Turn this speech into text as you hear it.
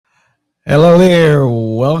Hello there.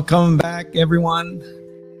 Welcome back, everyone.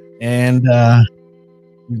 And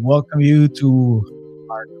we welcome you to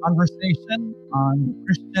our conversation on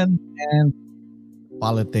Christian and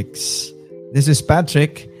politics. This is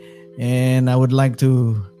Patrick, and I would like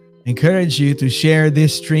to encourage you to share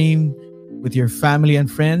this stream with your family and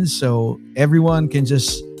friends so everyone can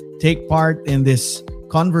just take part in this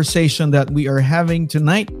conversation that we are having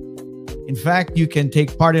tonight. In fact, you can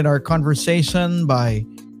take part in our conversation by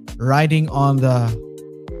writing on the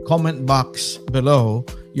comment box below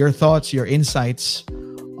your thoughts, your insights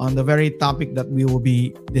on the very topic that we will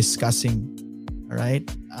be discussing. All right.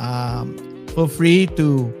 Feel free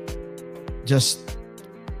to just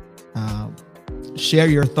uh, share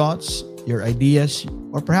your thoughts, your ideas,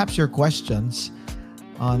 or perhaps your questions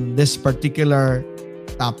on this particular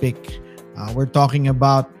topic. We're talking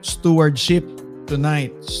about stewardship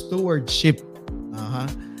tonight. Stewardship. Uh-huh.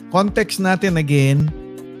 Context natin again,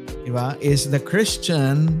 diba, is the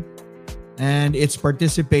Christian and its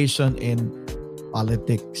participation in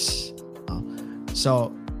politics.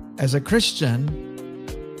 So, as a Christian,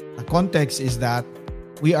 the context is that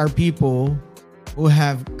we are people who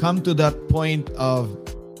have come to that point of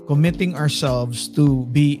committing ourselves to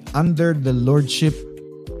be under the lordship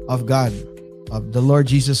of God, of the Lord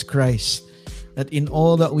Jesus Christ. That in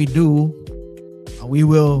all that we do, we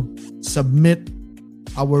will submit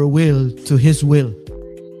our will to His will.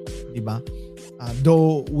 Diba?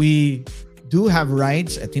 Though we do have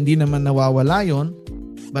rights at hindi naman nawawala yon,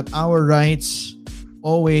 but our rights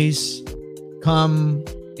always come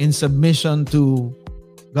in submission to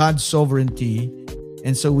God's sovereignty,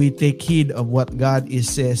 and so we take heed of what God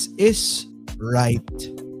says is right.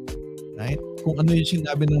 Right? Kung ano yung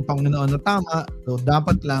sinabi ng Panginoon na tama, so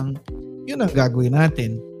dapat lang yun ang gagawin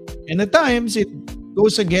natin. And at times, it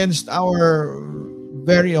goes against our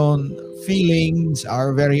very own feelings,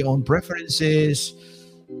 our very own preferences,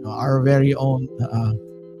 our very own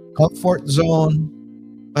comfort zone.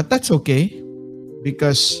 But that's okay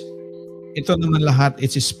because ito naman lahat,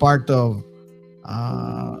 it is part of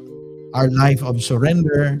our life of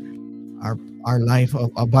surrender, our life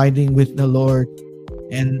of abiding with the Lord,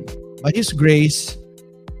 and by His grace,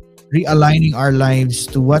 realigning our lives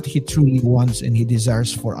to what He truly wants and He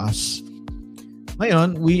desires for us.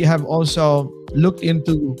 Ngayon, we have also looked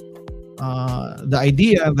into the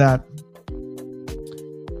idea that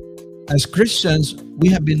as Christians, we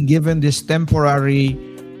have been given this temporary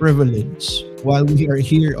privilege while we are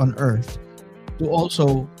here on earth to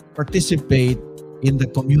also participate in the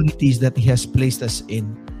communities that He has placed us in.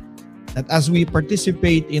 That as we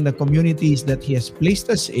participate in the communities that He has placed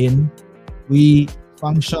us in, we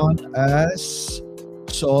function as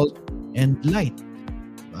salt and light.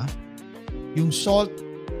 Diba? Yung salt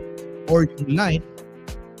or yung light,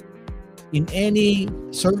 in any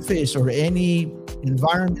surface or any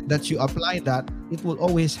environment that you apply that, it will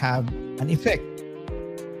always have an effect.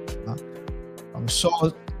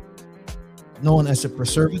 Salt, known as a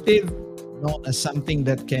preservative, known as something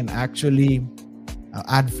that can actually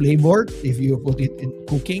add flavor if you put it in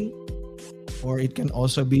cooking, or it can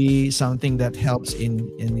also be something that helps in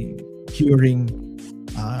curing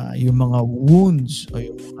yung mga wounds o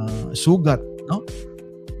yung sugat, no?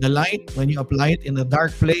 The light, when you apply it in a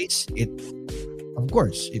dark place, it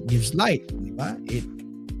gives light, diba? It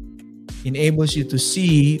enables you to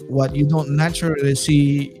see what you don't naturally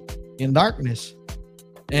see in darkness.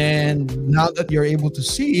 And now that you're able to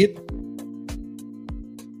see it,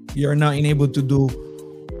 you're now enabled to do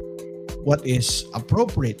what is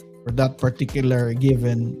appropriate for that particular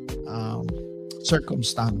given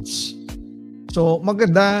circumstance. So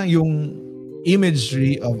maganda yung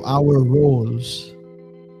imagery of our roles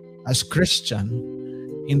as Christian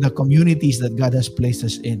in the communities that God has placed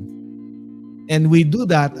us in. And we do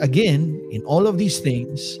that again in all of these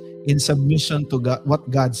things in submission to God,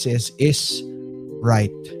 what God says is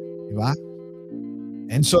right. Diba?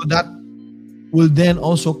 And so that will then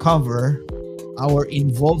also cover our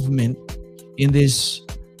involvement in this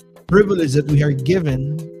privilege that we are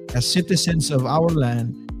given as citizens of our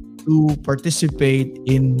land to participate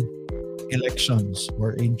in elections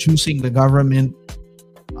or in choosing the government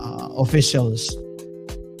officials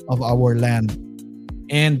of our land.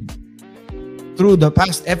 And through the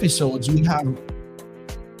past episodes, we have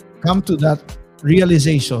come to that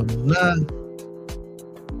realization na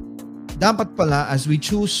dapat pala as we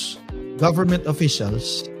choose government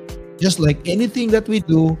officials, just like anything that we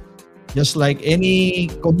do, just like any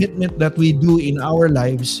commitment that we do in our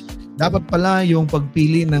lives, dapat pala yung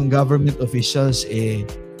pagpili ng government officials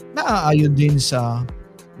naaayon din sa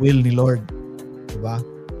will ni Lord. Diba?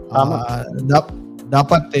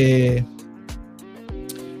 Dapat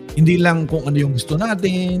Hindi lang kung ano yung gusto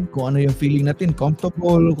natin, kung ano yung feeling natin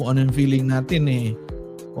comfortable, kung ano yung feeling natin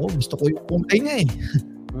gusto ko yung kulay niya eh.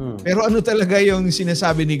 Pero ano talaga yung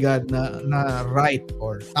sinasabi ni God na right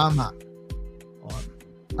or tama?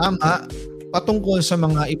 Tama patungkol sa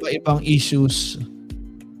mga iba-ibang issues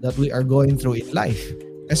that we are going through in life.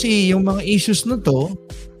 Kasi yung mga issues na to,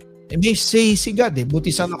 may say si God eh.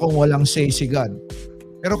 Buti sana kung walang say si God.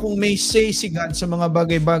 Pero kung may say si God sa mga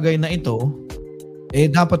bagay-bagay na ito,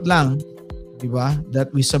 dapat lang, di ba, that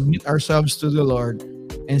we submit ourselves to the Lord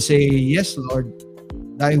and say, yes, Lord,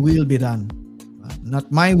 thy will be done. Not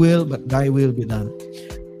my will, but thy will be done.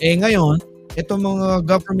 Ngayon, itong mga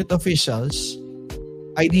government officials,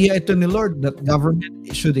 idea ito ni Lord that government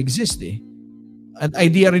should exist eh. At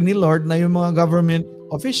idea rin ni Lord na yung mga government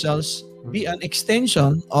officials be an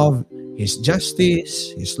extension of His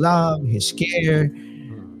justice, His love, His care,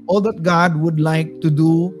 all that God would like to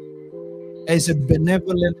do as a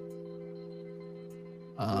benevolent,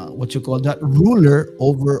 ruler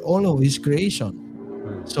over all of His creation.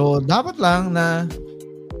 So, dapat lang na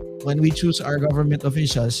when we choose our government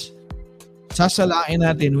officials, sasalain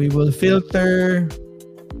natin, we will filter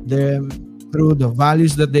them through the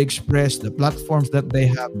values that they express, the platforms that they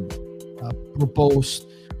have proposed,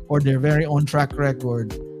 or their very own track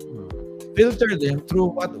record. Filter them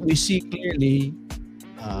through what we see clearly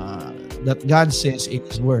that God says in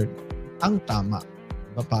His Word. Ang tama.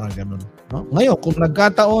 Parang ganun. No? Ngayon, kung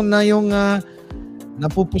nagkataon na yung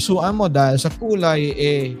napupusuan mo dahil sa kulay,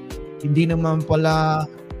 hindi naman pala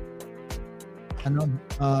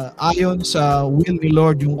ayon sa will ni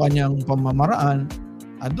Lord yung kanyang pamamaraan,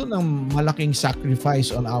 doon ang malaking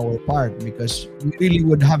sacrifice on our part because we really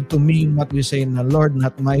would have to mean what we say na, Lord,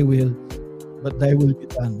 not my will, but thy will be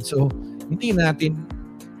done. So, hindi natin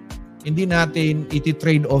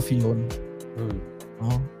iti-trade off yun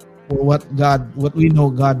for what we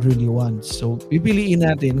know God really wants. So, pipiliin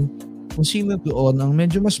natin kung sino doon ang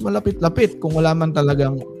medyo mas malapit-lapit kung wala man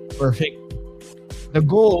talagang perfect. The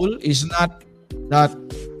goal is not that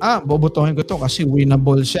bobotohin ko to kasi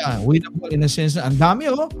winnable siya. Winnable in a sense na ang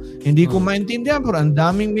dami hindi ko maintindihan pero ang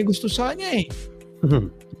daming may gusto sa kanya eh.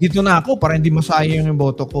 Dito na ako para hindi masayang yung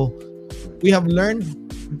boto ko. We have learned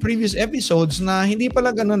in previous episodes na hindi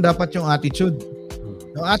pala ganun dapat yung attitude.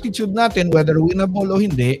 Yung attitude natin, whether winnable o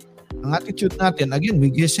hindi, ang attitude natin, again,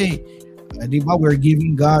 we just say, di ba, we're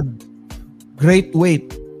giving God great weight,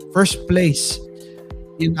 first place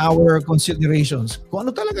in our considerations. Kung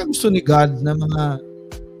ano talaga gusto ni God na mga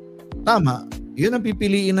tama, yun ang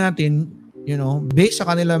pipiliin natin, based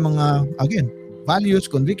sa kanila mga, again, values,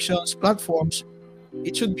 convictions, platforms.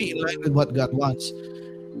 It should be in line with what God wants.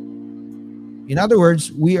 In other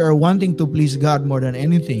words, we are wanting to please God more than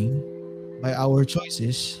anything by our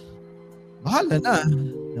choices. Bahala na.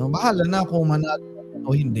 Bahala na kung manalo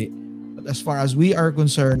o hindi. But as far as we are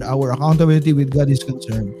concerned, our accountability with God is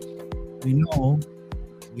concerned, we know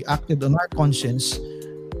we acted on our conscience.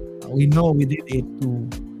 We know we did it to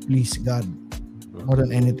please God more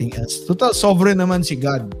than anything else. Total, sovereign naman si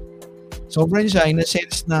God. Sovereign siya in a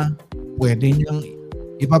sense na pwede niyang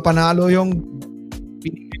ipapanalo yung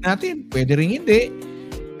pinili natin. Pwede rin hindi.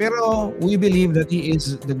 Pero we believe that He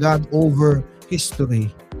is the God over history.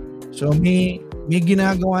 So may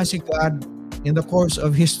ginagawa si God in the course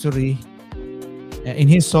of history in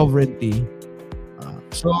His sovereignty.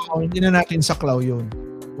 So hindi na natin saklaw yun.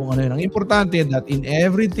 Kung ano yun. Ang importante that in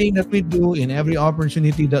everything that we do, in every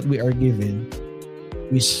opportunity that we are given,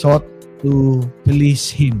 we sought to please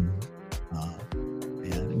Him.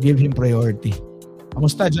 Give Him priority.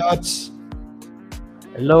 Kamusta, Jots?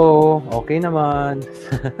 Hello, okay naman.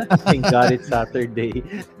 Thank God it's Saturday.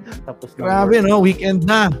 Tapos na. Grabe, weekend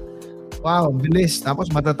na. Wow, bilis. Tapos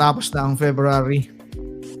matatapos na ang February.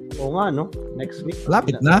 Oo nga, next week.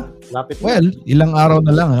 Lapit na. Lapit na. Well, ilang araw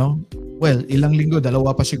na lang, Well, ilang linggo,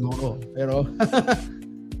 dalawa pa siguro. Pero,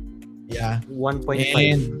 yeah. 1.5.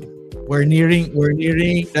 And we're nearing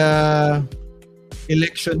the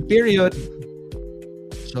election period.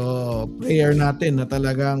 So, prayer natin na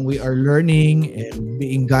talagang we are learning and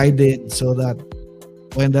being guided so that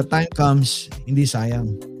when the time comes, hindi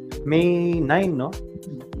sayang. May 9, no?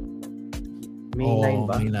 May 9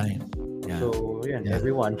 ba? May 9. Yeah. So, yan,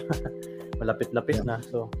 everyone. Malapit-lapit na.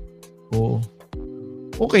 So,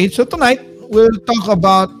 okay, so tonight, we'll talk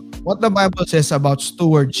about what the Bible says about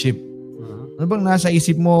stewardship. Ano bang nasa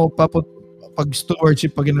isip mo pag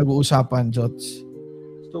stewardship pag nag-uusapan, Jots?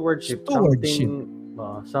 Stewardship.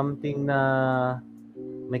 Something na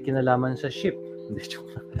may kinalaman sa ship. Hindi, joke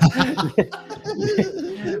lang.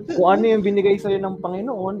 Kung ano yung binigay sa'yo ng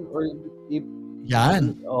Panginoon or if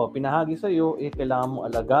yan. Pinahagi sa'yo, kailangan mo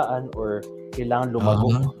alagaan or Kailangan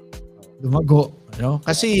lumago. Lumago. No?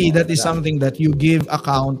 Kasi that is something that you give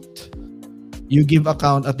account. You give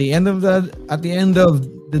account at the end of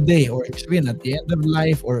the day, or even at the end of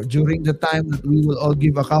life, or during the time that we will all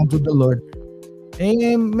give account to the Lord.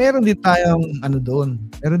 Meron din tayong doon.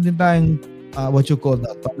 Meron din tayong what you call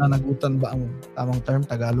that? Pananagutan ba ang tamang term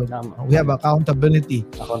Tagalog? We have accountability.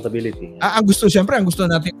 Accountability. Ang gusto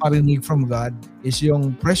natin marinig from God is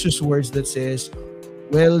yung precious words that says,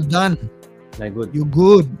 "Well done, my good, you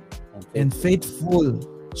good and faithful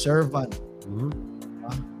servant."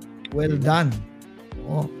 Well done.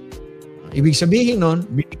 Ibig sabihin nun,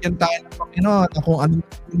 binigyan tayo ng Panginoon na kung ano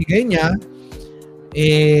binigay niya,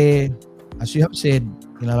 as you have said,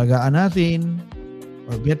 pinalagaan natin,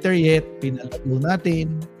 or better yet, pinalago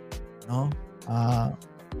natin, no?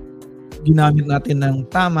 Ginamit natin ng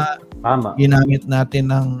tama. Ginamit natin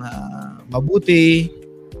ng mabuti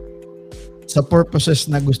sa purposes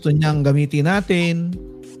na gusto niyang gamitin natin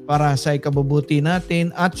para sa ikabubuti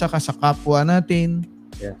natin at saka sa kapwa natin.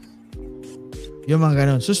 Yes. Yung mga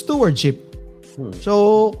ganun. So, stewardship.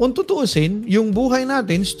 So, kung tutuusin, yung buhay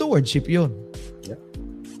natin, stewardship yun. Yeah.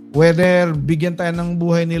 Whether bigyan tayo ng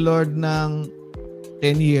buhay ni Lord ng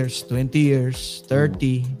 10 years, 20 years,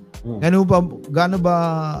 30. Gaano ba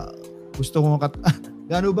gusto mo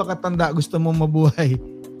gaano ba katanda gusto mo mabuhay?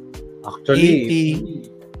 Actually,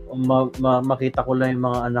 80. Makita ko lang yung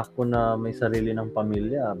mga anak ko na may sarili ng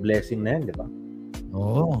pamilya. Blessing na yan, di ba?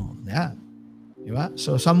 Yeah. Di ba?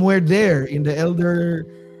 So, somewhere there in the elder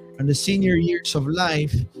and the senior years of life,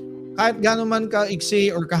 kahit gaano man ka-iksi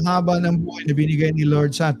or kahaba ng buhay na binigay ni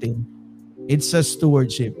Lord sa atin, it's a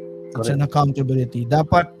stewardship. It's an accountability.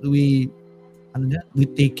 Dapat we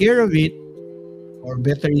take care of it, or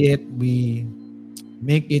better yet, we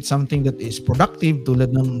make it something that is productive tulad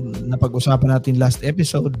ng napag-usapan natin last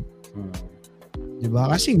episode. Diba?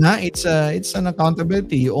 Kasi nga, it's an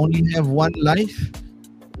accountability. You only have one life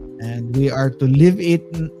and we are to live it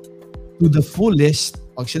to the fullest.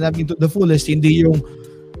 Pag sinabing to the fullest, hindi yung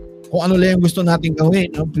kung ano lang yung gusto natin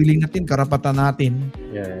gawin. No? Feeling natin, karapatan natin.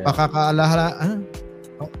 Yeah. Pakakaalahala.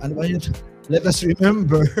 Ano ba yun? Let us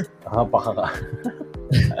remember.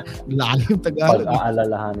 Laking Tagalog.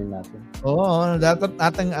 Pag-aalalahanin natin. Dapat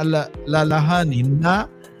nating alalahanin na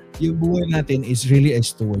yung buhay natin is really a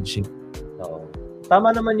stewardship.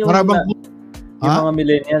 Tama naman yung mga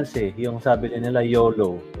millennials yung sabi nila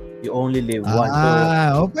YOLO. You only live once.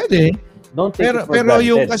 Pwede. Don't take it for pero granted.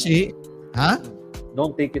 Yung kasi,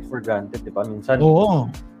 Don't take it for granted, di ba? Minsan,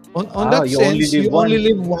 on that sense, you only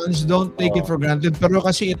live once, don't take it for granted. Pero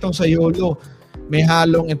kasi itong sa YOLO, may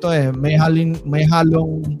halong may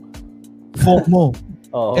halong FOMO.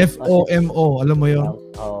 FOMO, alam mo yun?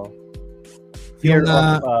 Fear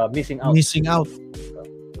of missing out.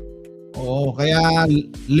 Kaya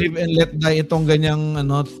live and let die itong ganyang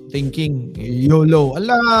thinking. YOLO.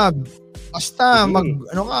 Basta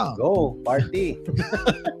Go, party.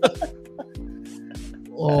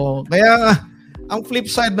 Kaya ang flip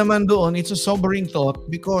side naman doon, it's a sobering thought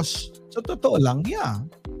because sa totoo lang,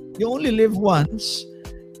 you only live once.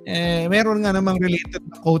 Meron nga namang related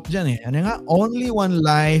na quote dyan only one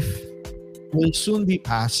life will soon be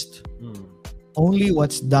past. Only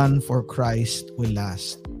what's done for Christ will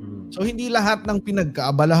last. So hindi lahat ng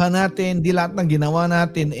pinagkaabalahan natin, hindi lahat ng ginawa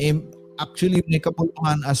natin actually may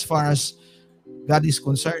kapuluhan as far as God is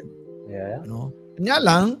concerned. Yeah. Kanya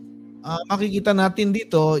lang, makikita natin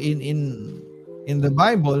dito in the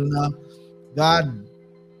Bible na God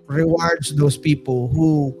rewards those people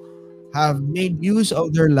who have made use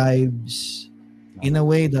of their lives in a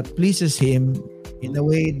way that pleases Him, in a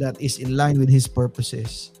way that is in line with His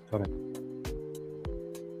purposes. Correct.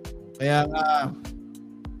 Kaya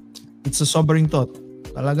it's a sobering thought.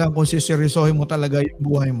 Talaga kung siseryosohin mo talaga yung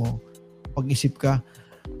buhay mo, pag-isip ka,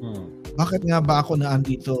 bakit nga ba ako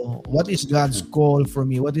naandito? What is God's call for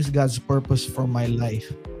me? What is God's purpose for my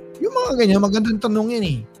life? Yung mga ganyan, magandang tanong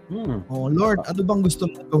yan Lord, ano bang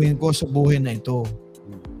gusto mong gawin ko sa buhay na ito?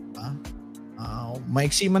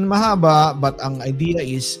 Maiksi man mahaba, but ang idea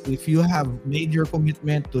is if you have made your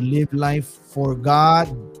commitment to live life for God,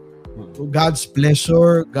 to God's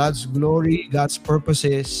pleasure, God's glory, God's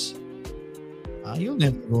purposes, you'll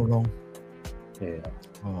never go wrong. Yeah.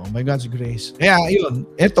 By God's grace. Kaya yun,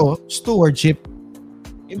 ito, stewardship.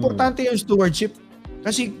 Importante yung stewardship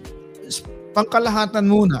kasi pangkalahatan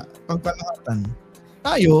muna,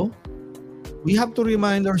 tayo, we have to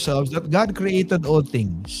remind ourselves that God created all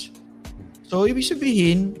things. So, ibig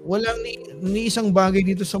sabihin, walang ni isang bagay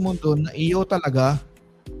dito sa mundo na iyo talaga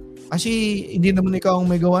kasi hindi naman ikaw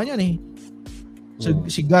ang may gawa niyan So,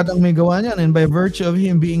 si God ang may gawa niyan and by virtue of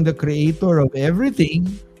Him being the creator of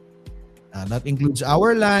everything, That includes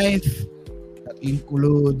our life, that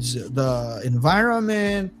includes the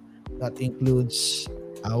environment, that includes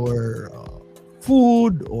our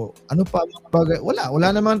food, o ano pa mga bagay. Wala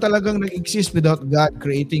naman talagang nag-exist without God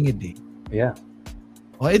creating it. Yeah.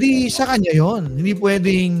 O edi sa kanya yon. Hindi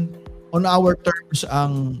pwedeng on our terms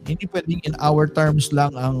hindi pwedeng in our terms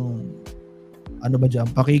lang ang ano ba diyan,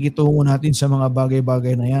 pakikitungo natin sa mga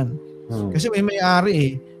bagay-bagay na yan. Kasi may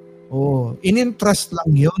may-ari in-entrust lang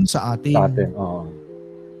yon sa atin. Sa atin,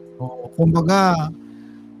 kumbaga,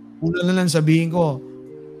 una na lang sabihin ko,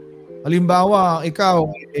 halimbawa, ikaw,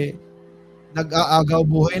 nag-aagaw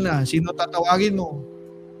buhay na, sino tatawagin mo?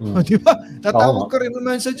 Di ba? Tatawag ka rin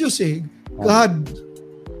naman sa Diyos God.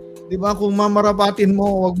 Di ba? Kung mamarapatin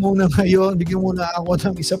mo, wag muna ngayon, bigyan muna ako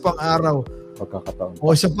ng isa pang araw. Pagkakataon.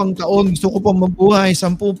 O isa pang taon, gusto ko pang mabuhay,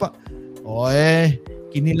 10 pa.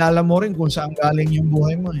 Kinilala mo rin kung saan galing yung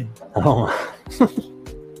buhay mo Oo.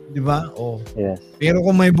 Di ba? Yes. Pero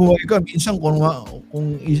kung may buhay ka, minsan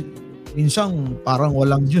minsan parang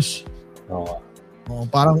walang Diyos.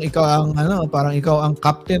 Parang ikaw ang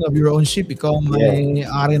captain of your own ship, ikaw ang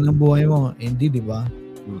may-ari ng buhay mo. Hindi, di ba?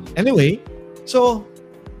 Anyway, so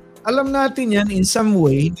alam natin yan in some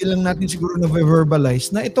way, hindi lang natin siguro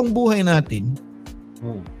na-verbalize na itong buhay natin,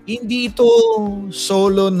 hindi ito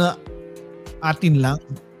solo na atin lang.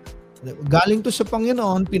 Galing to sa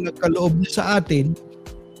Panginoon, pinagkaloob niya sa atin,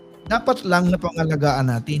 dapat lang na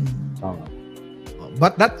pangalagaan natin.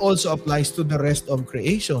 But that also applies to the rest of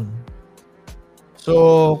creation.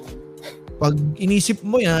 So, pag inisip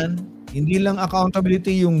mo yan, hindi lang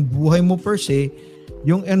accountability yung buhay mo per se,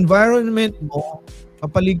 yung environment mo,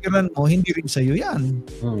 kapaligiran mo, hindi rin sa'yo yan.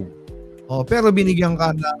 Pero binigyan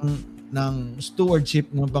ka ng stewardship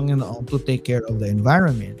ng Panginoon to take care of the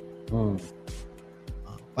environment.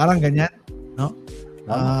 Parang ganyan, no?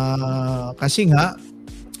 Kasi nga,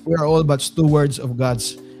 we are all but stewards of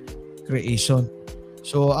God's creation.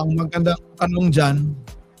 So, ang magandang tanong dyan,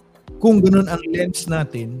 kung ganun ang lens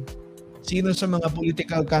natin, sino sa mga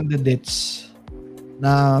political candidates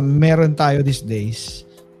na meron tayo these days,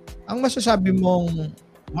 ang masasabi mong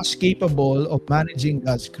mas capable of managing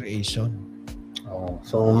God's creation?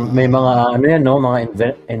 So may mga mga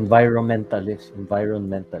environmentalist.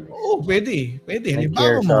 Pwede.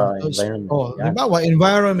 Halimbawa,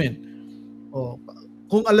 environment.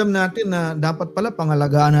 Kung alam natin na dapat pala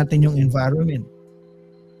pangalagaan natin yung environment,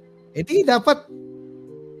 di dapat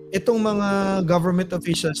itong mga government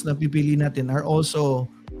officials na pipili natin are also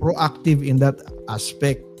proactive in that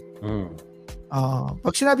aspect.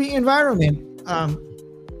 Pag sinabing environment,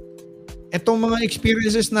 itong mga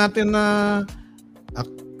experiences natin na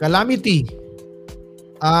calamity,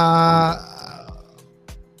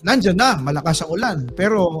 nandyan na, malakas ang ulan.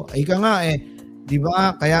 Pero, ika nga di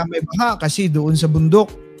ba, kaya may baha kasi doon sa bundok,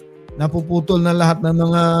 napuputol na lahat ng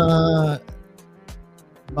mga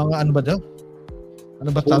ano ba daw? Ano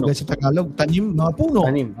ba tawag sa Tagalog? Tanim, mga puno.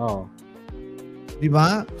 Tanim, Di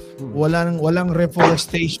ba? Walang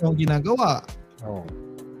reforestation ginagawa.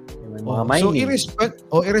 Mga mining.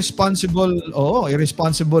 So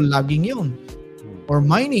irresponsible laging 'yun. Or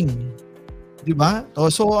mining. 'Di ba?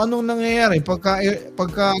 So anong nangyayari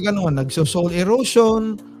pagka ganoon, nagso-soil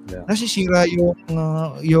erosion, nasisira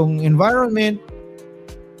yung environment,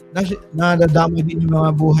 nadadamay din yung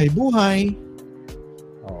mga buhay-buhay.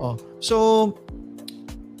 So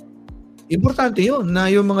importante 'yun na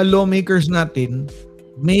yung mga lawmakers natin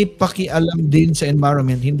may pakialam din sa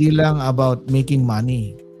environment, hindi lang about making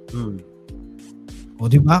money.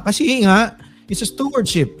 Di ba? Kasi nga, it's a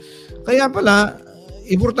stewardship. Kaya pala,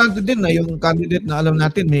 importante din na yung candidate na alam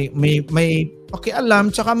natin may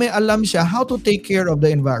pakialam, tsaka may alam siya how to take care of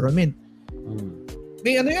the environment.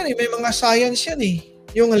 May may mga science yan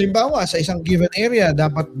Yung halimbawa, sa isang given area,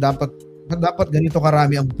 dapat ganito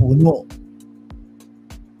karami ang puno.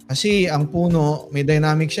 Kasi ang puno, may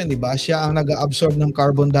dynamics yan, di ba? Siya ang nag-absorb ng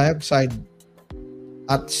carbon dioxide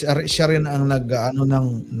at siya rin ang nag-ano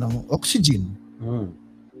ng oxygen.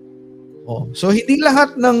 So hindi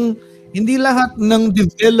lahat ng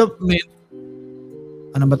development,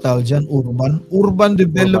 ano ba tawag diyan? Urban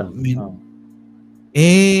development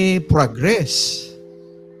progress.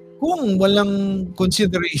 Kung walang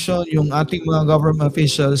consideration yung ating mga government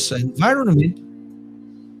officials sa environment,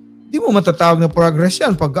 di mo matatawag na progress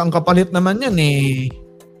yan. Pag ang kapalit naman yan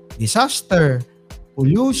disaster,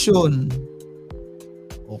 pollution,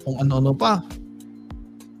 o kung ano-ano pa.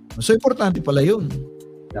 So, importante pala yun.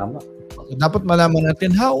 Tama. Dapat malaman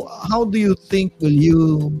natin, how do you think will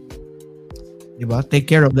you, di ba, take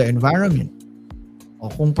care of the environment? O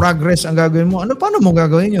kung progress ang gagawin mo, paano mo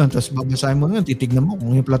gagawin yun? Tapos babasahin mo yun, titignan mo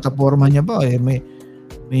kung yung plataforma niya ba, may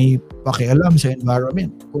pakialam sa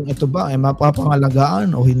environment. Kung ito ba ay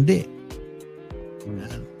mapapangalagaan o hindi.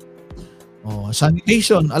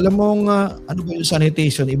 Sanitation. Alam mo ano ba yung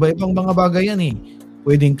sanitation? Iba-ibang mga bagay yan eh.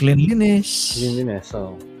 Pwedeng cleanliness.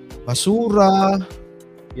 Basura.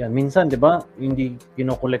 Yan, minsan, di ba, hindi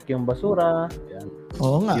kinokolekt yung basura. Yan.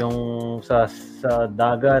 Oo nga. Yung sa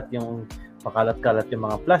dagat, yung pakalat-kalat yung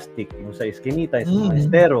mga plastic, yung sa Eskinita, sa mga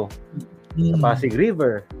estero, sa Pasig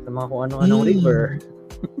River, sa mga kung ano-anong river.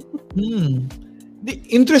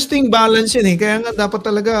 Interesting balance yun eh. Kaya nga dapat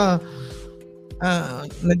talaga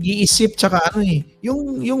nag-iisip tsaka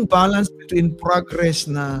yung balance between progress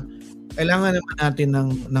na kailangan naman natin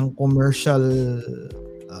ng commercial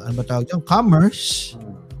ano ba tawag dyan? Commerce.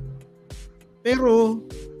 Pero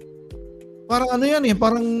parang ano yan eh,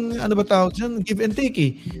 parang ano ba tawag dyan? Give and take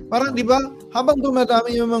eh. Parang di ba, habang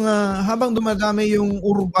dumadami yung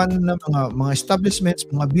urban na mga establishments,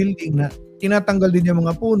 mga building na tinatanggal din yung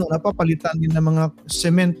mga puno, napapalitan din ng mga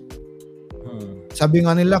cement. Sabi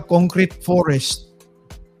nga nila, concrete forest.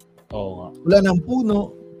 Wala ng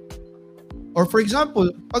puno. Or for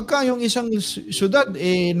example, pagka yung isang syudad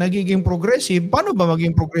nagiging progressive, paano ba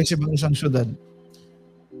maging progressive ang isang syudad?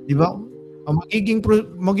 Di ba?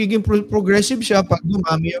 Magiging progressive siya pag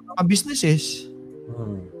dumami yung mga businesses.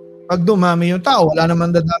 Pag dumami yung tao, wala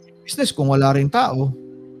naman dadami yung business kung wala rin tao.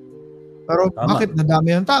 Pero bakit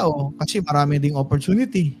nadami yung tao? Kasi marami ding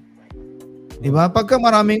opportunity. Di ba? Pagka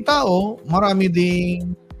maraming tao, marami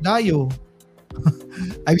ding dayo.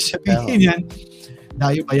 Ay sabihin yan,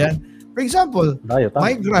 dayo ba yan? For example,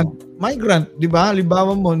 migrant, di ba?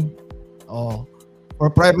 Halimbawa mo,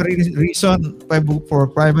 for privacy reason,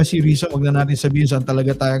 wag na natin sabihin saan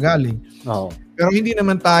talaga tayo galing. Pero hindi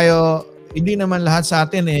naman lahat sa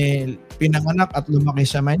atin pinanganak at lumaki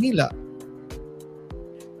sa Maynila.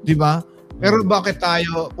 Di ba? Pero bakit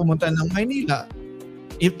tayo pumunta ng Maynila?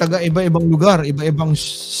 Taga iba-ibang lugar, iba-ibang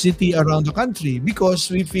city around the country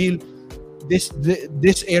because we feel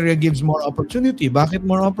this area gives more opportunity. Bakit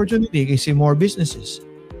more opportunity? Kasi more businesses.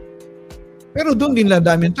 Pero doon din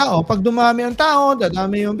dadami ang tao. Pag dumami ang tao,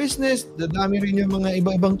 dadami yung business, dadami rin yung mga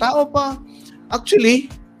iba-ibang tao pa.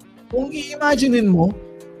 Actually, kung i-imaginein mo,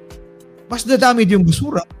 mas dadami din yung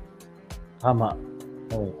basura. Tama.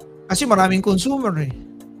 Kasi maraming consumer eh.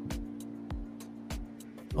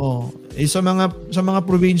 Sa mga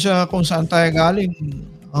probinsya kung saan tayo galing,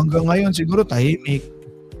 hanggang ngayon siguro tahimik.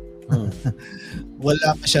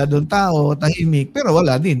 Wala masyadong tao, tahimik, pero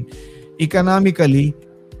wala din. Economically,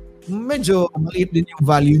 medyo maliit din yung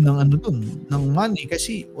value ng ng money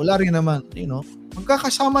kasi wala rin naman,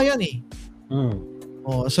 magkakasama yan eh.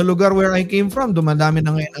 Sa lugar where I came from, dumadami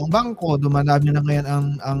na ngayon ang bangko, dumadami na ngayon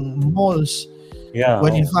ang malls.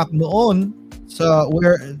 When in fact noon,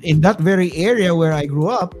 in that very area where I grew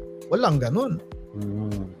up, walang ganun.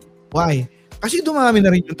 Why? Kasi dumami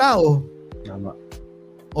na rin yung tao. Tama.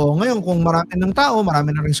 Ngayon kung marami ng tao,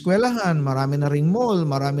 marami na ring eskwelahan, marami na ring mall,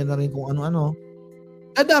 marami na rin kung ano-ano,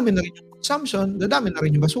 dadami na rin yung consumption, dadami na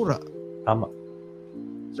rin yung basura. Tama.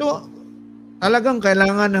 So, talagang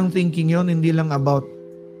kailangan ng thinking yon, hindi lang about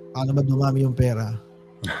paano ba dumami yung pera.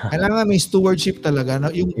 Kailangan may stewardship talaga,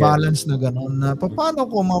 yung balance na gano'n, na paano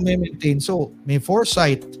ko ma-maintain. So, may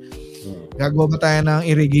foresight. Gagawa ba tayo ng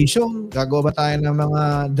irrigation? Gagawa ba tayo ng mga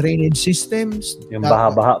drainage systems? Yung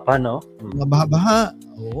baha-baha pa, no? Mga baha-baha.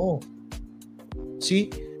 Oo.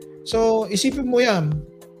 See? So, isipin mo yan.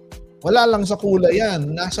 Wala lang sa kulay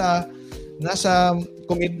yan. Nasa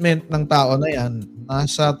commitment ng tao na yan.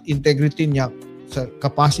 Nasa integrity niya, sa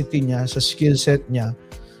capacity niya, sa skill set niya.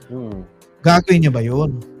 Gagawin niya ba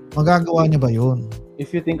yun? Magagawa niya ba yun? If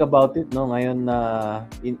you think about it, no, ngayon na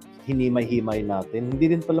hinimay-himay natin, hindi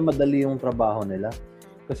din pala madali yung trabaho nila.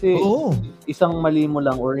 Kasi isang mali mo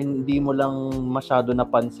lang or hindi mo lang masyado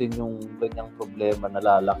napansin yung ganyang problema na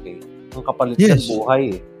lalaki, ang kapalit ng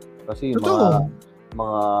buhay eh. Kasi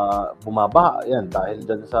mga bumaba, yan, dahil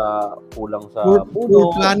dyan sa kulang sa puno,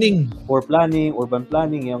 poor planning, urban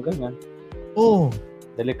planning, yung ganyan.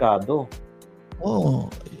 Delikado.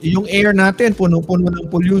 Yung air natin, puno-puno ng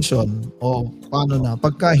pollution. Paano na?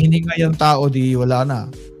 Pagka hininga yung tao, di wala na.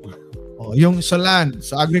 Yung sa land,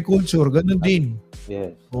 sa agriculture, ganun din.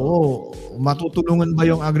 Yes. Matutulungan ba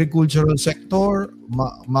yung agricultural sector?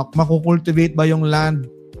 Makukultivate ba yung land?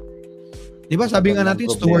 Diba sabi nga natin,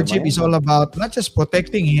 stewardship is all about not just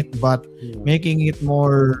protecting it, but making it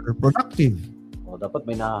more productive. Dapat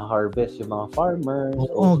may na-harvest yung mga farmers.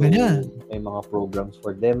 Ganyan. May mga programs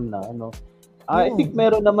for them na I think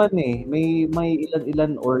meron naman may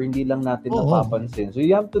ilan-ilan or hindi lang natin napapansin. So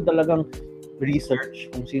you have to talagang research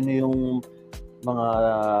kung sino yung mga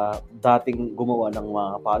dating gumawa ng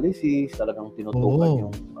mga policies, talagang tinutukan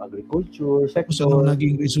yung agriculture sector. So, ano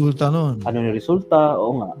naging resulta nun? Ano yung resulta?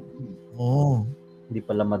 Oo nga. Oo. Hindi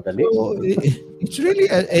pala madali. So, it's really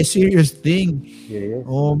a serious thing. Yes.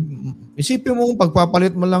 Isipin mo kung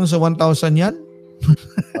pagpapalit mo lang sa 1,000 yan.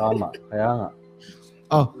 Tama. Kaya nga.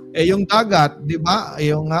 Yung dagat, di ba?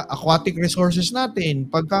 Yung aquatic resources natin,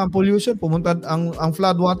 pagka ang pollution, pumunta, ang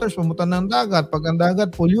flood waters, pumunta ng dagat. Pag ang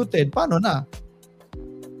dagat polluted, paano na?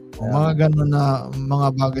 Mga ganun na mga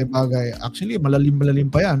bagay-bagay. Actually,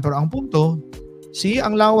 malalim-malalim pa yan. Pero ang punto,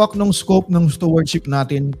 ang lawak ng scope ng stewardship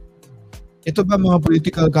natin, ito ba mga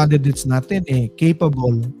political candidates natin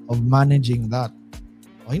capable of managing that?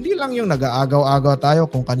 Hindi lang yung nag-aagaw-agaw tayo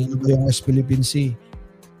kung kanino ba yung West Philippine Sea.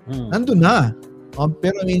 Nandun na.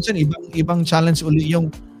 Pero minsan, ibang challenge uli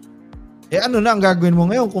yung, ano na ang gagawin mo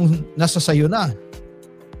ngayon kung nasa sayo na?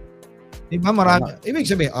 Di ba marami? Ibig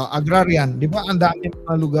sabihin, agrarian. Di ba ang dami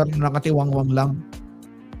mga lugar na nakatiwangwang lang?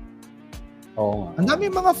 Oo nga. Ang dami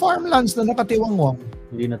mga farmlands na nakatiwangwang.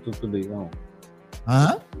 Hindi natutuloy.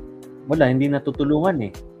 Ha? Wala, hindi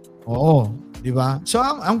natutulungan Oo. Di ba? So,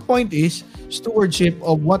 ang point is, stewardship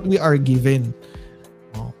of what we are given.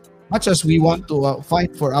 Much as we want to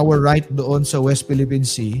fight for our right doon sa West Philippine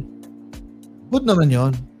Sea, good naman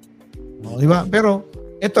yun. Di ba? Pero,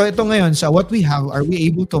 ito ngayon, sa what we have, are we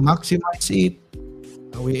able to maximize it?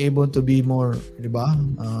 Are we able to be more, di ba,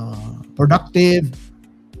 productive?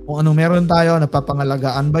 Kung anong meron tayo,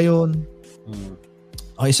 napapangalagaan ba yun?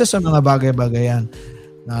 Isa sa mga bagay-bagay yan.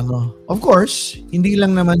 Of course, hindi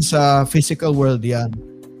lang naman sa physical world yan.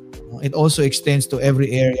 It also extends to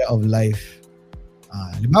every area of life.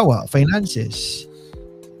 Halimbawa, finances.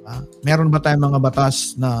 Meron ba tayong mga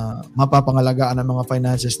batas na mapapangalagaan ang mga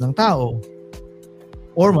finances ng tao?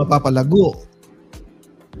 Or mapapalago?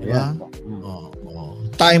 Diba?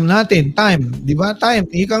 Time natin, di ba? Time,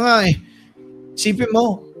 ika nga Isipin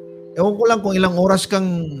mo, ewan ko lang kung ilang oras kang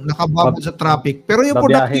nakababad sa traffic. Pero yung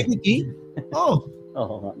productivity,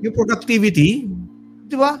 yung productivity,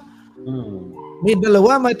 di ba? May 2,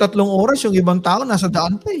 may 3 oras, yung ibang tao nasa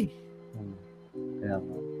daan pa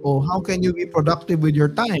how can you be productive with your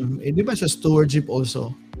time? Di ba sa stewardship also?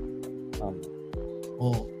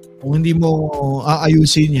 Kung hindi mo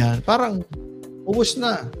aayusin yan, parang ubos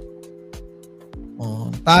na.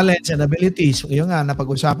 Talents and abilities. Yung nga,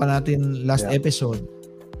 napag-usapan natin last episode.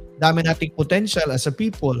 Dami nating potential as a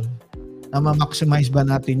people. Na ma-maximize ba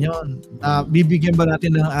natin yon? Na bibigyan ba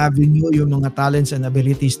natin ng avenue yung mga talents and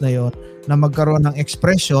abilities na yon na magkaroon ng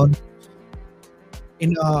expression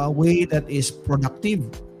in a way that is productive?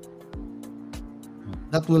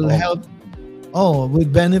 That will help, will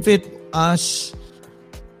benefit us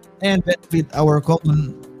and benefit our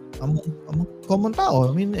common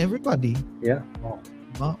tao. I mean, everybody. Yeah.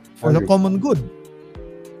 For the common good.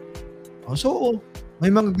 So,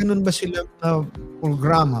 may mga ganun ba sila na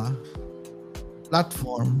programa,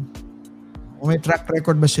 platform, o may track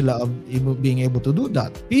record ba sila of being able to do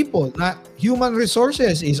that? People, human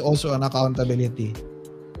resources is also an accountability.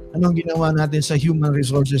 Anong ginawa natin sa human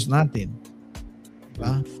resources natin?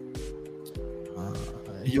 Diba?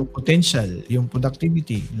 Yung potential, yung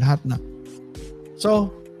productivity, lahat na.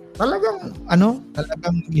 So, talagang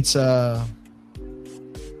it's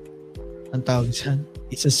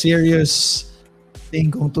it's a serious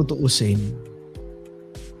thing kung tutuusin.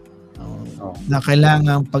 Na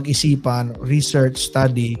kailangan pag-isipan, research,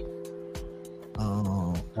 study.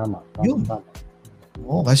 Tama.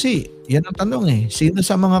 Kasi yan ang tanong sino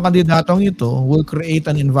sa mga kandidatong ito will create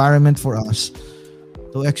an environment for us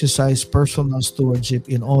to exercise personal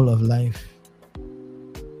stewardship in all of life?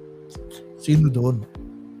 Sino doon?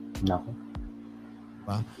 Nako.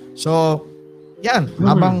 Diba? So, yan.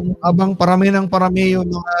 Habang parami yung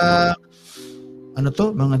mga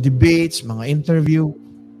mga debates, mga interview.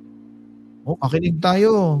 Makinig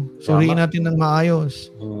tayo. Suriin natin ng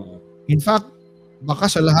maayos. In fact,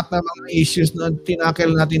 baka sa lahat ng mga issues na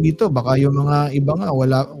tinakil natin dito, baka yung mga iba nga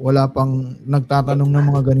wala pang nagtatanong ng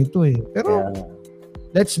mga ganito Pero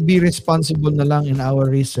let's be responsible na lang in our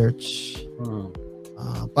research.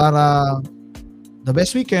 Para the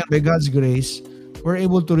best we can, by God's grace, we're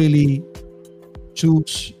able to really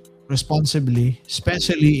choose responsibly,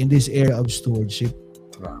 especially in this area of stewardship.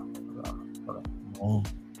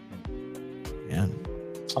 Yan.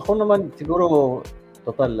 Ako naman, siguro,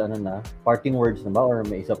 total, parting words na ba? Or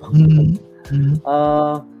may isa pang?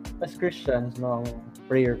 As Christians, ang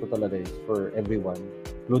prayer ko talaga is for everyone,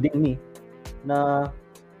 including me, na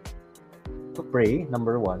to pray,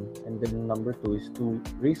 number 1, and then number 2 is to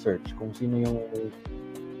research kung sino yung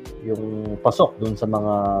yung pasok dun sa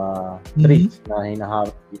mga traits na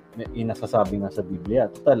inasasabi nga sa Biblia.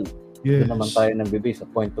 Total, doon naman tayo nagbe-base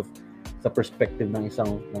sa perspective ng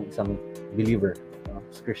isang believer,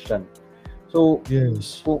 Christian. So,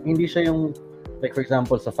 kung hindi siya yung, like for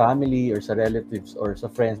example, sa family or sa relatives or sa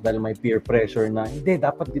friends dahil may peer pressure na, hindi,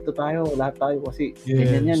 dapat dito tayo, lahat tayo kasi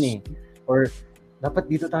ganyan yan eh. Or,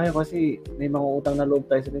 dapat dito tayo kasi may mga utang na loob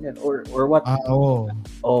tayo sa ganyan. Or what?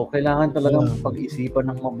 Kailangan talagang pag-isipan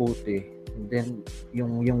ng mabuti. And then,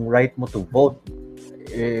 yung right mo to vote,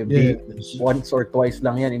 once or twice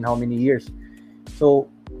lang yan in how many years. So,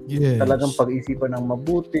 talagang pag-isipan ng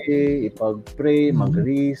mabuti, ipag-pray,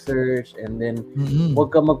 mag-research, and then,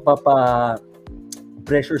 huwag ka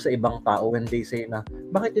magpapa-pressure sa ibang tao when they say na,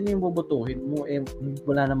 bakit yun yung bubutuhin mo?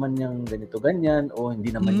 Wala naman yung ganito-ganyan, o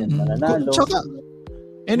hindi naman yan mananalo.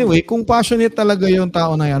 Anyway, kung passionate talaga yung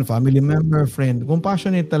tao na yan, family member, friend, kung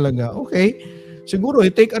passionate talaga, okay, siguro,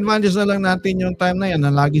 take advantage na lang natin yung time na yan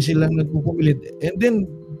na lagi silang nagpupumilit. And then,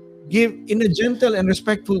 give, in a gentle and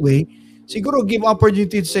respectful way, siguro give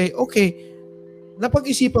opportunity to say, okay,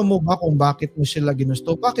 napag-isipan mo ba kung bakit mo sila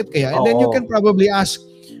ginusto? Bakit kaya? And then you can probably ask,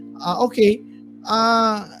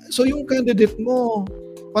 so yung candidate mo,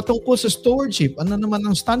 patungkol sa stewardship, ano naman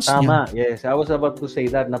ang stance niya? Tama, yes. I was about to say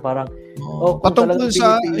that na parang patungkol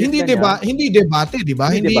sa hindi debate, di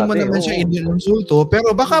ba? Hindi mo naman siya insulto,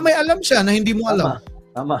 pero baka may alam siya na hindi mo alam.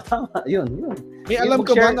 Tama. Yun. May alam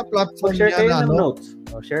ka ba na platform niya na notes?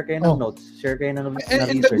 Share kayo ng notes. Share kayo ng research.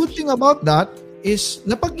 And the good thing about that is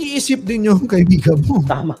napag-iisip din yung kaibigan mo.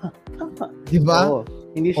 Tama. Di ba?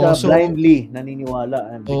 Hindi siya blindly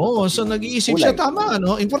naniniwala. So nag-iisip siya, tama,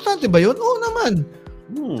 ano? Importante ba yun? Oo naman.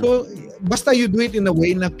 So, basta you do it in a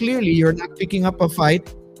way na clearly you're not picking up a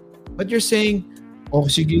fight, but you're saying,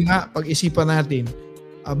 sige nga, pag-isipan natin.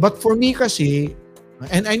 But for me kasi,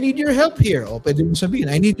 and I need your help here. Pwede mo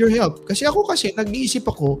sabihin, I need your help. Kasi nag-iisip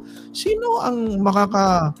ako, sino ang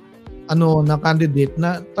na candidate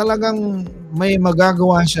na talagang may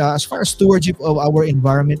magagawa siya as far as stewardship of our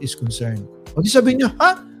environment is concerned. Di sabihin niya,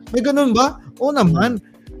 may ganun ba? Oo naman.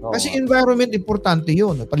 Kasi environment, importante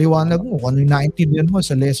yun. Paliwanag mo kung ano yung naintindihan mo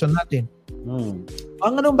sa lesson natin.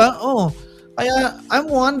 Ano ba? Kaya I'm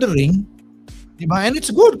wondering, di ba? And it's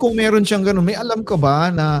good kung meron siyang ganun. May alam ka ba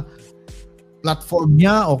na platform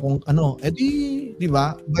niya o kung ano? Di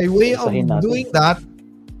ba? By way of doing that,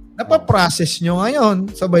 napaprocess nyo ngayon.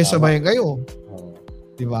 Sabay-sabay kayo.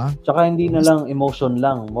 Di ba? Tsaka hindi na lang emotion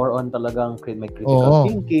lang. More on talagang may critical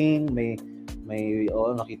thinking, may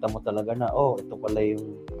nakita mo talaga na ito pala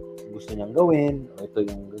yung gusto niyang gawin, ito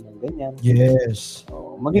yung ganyan. Yes.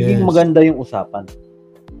 Magiging maganda yung usapan.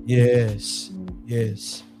 Yes.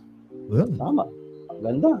 Well, tama.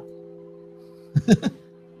 Ganda.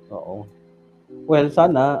 Well,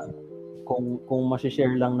 sana kung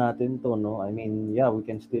ma-share lang natin to, no. I mean, we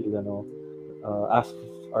can still ask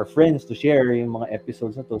our friends to share yung mga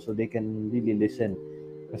episodes na to so they can really listen.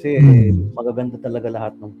 Kasi magaganda talaga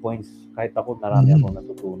lahat ng points. Kahit ako, marami akong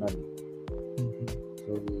natutunan.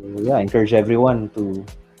 So, encourage everyone to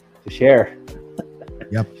share.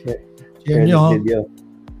 Yep. Share this video.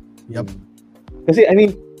 Yep. Kasi, I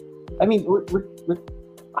mean, we're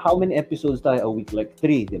how many episodes tayo a week? Like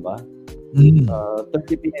 3, di ba? 30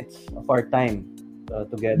 minutes of our time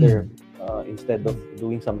together instead of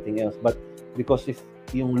doing something else. But because if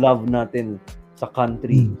yung love natin sa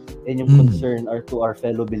country and yung concern are to our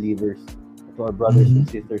fellow believers, to our brothers and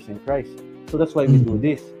sisters in Christ. So that's why we do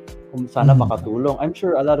this. Kung sana makatulong. I'm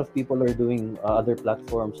sure a lot of people are doing other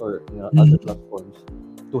platforms or other platforms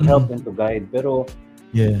to help and to guide. Pero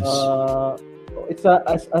it's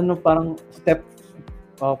parang step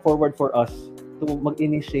forward for us to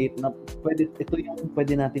mag-initiate na ito yung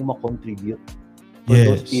pwede nating ma-contribute for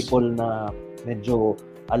those people na medyo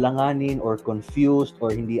alanganin or confused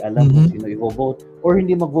or hindi alam kung sino i-vote or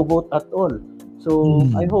hindi mag-vote at all. So,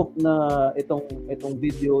 I hope na itong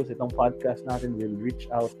videos, itong podcast natin will reach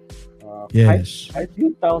out kahit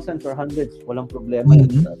few thousands or hundreds, walang problema.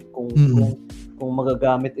 Kung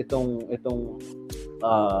magagamit itong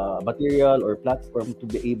material or platform to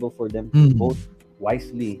be able for them to vote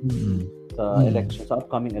wisely sa elections, sa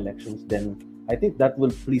upcoming elections, then I think that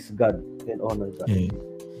will please God and honor God.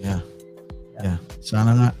 Yeah.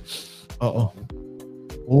 Sana nga.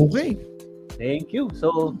 Okay. Thank you.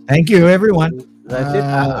 So, thank you, everyone. That's it.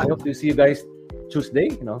 I hope to see you guys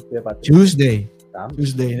Tuesday.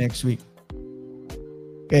 Tuesday next week.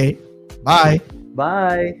 Okay. Bye.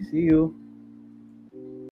 Bye. See you.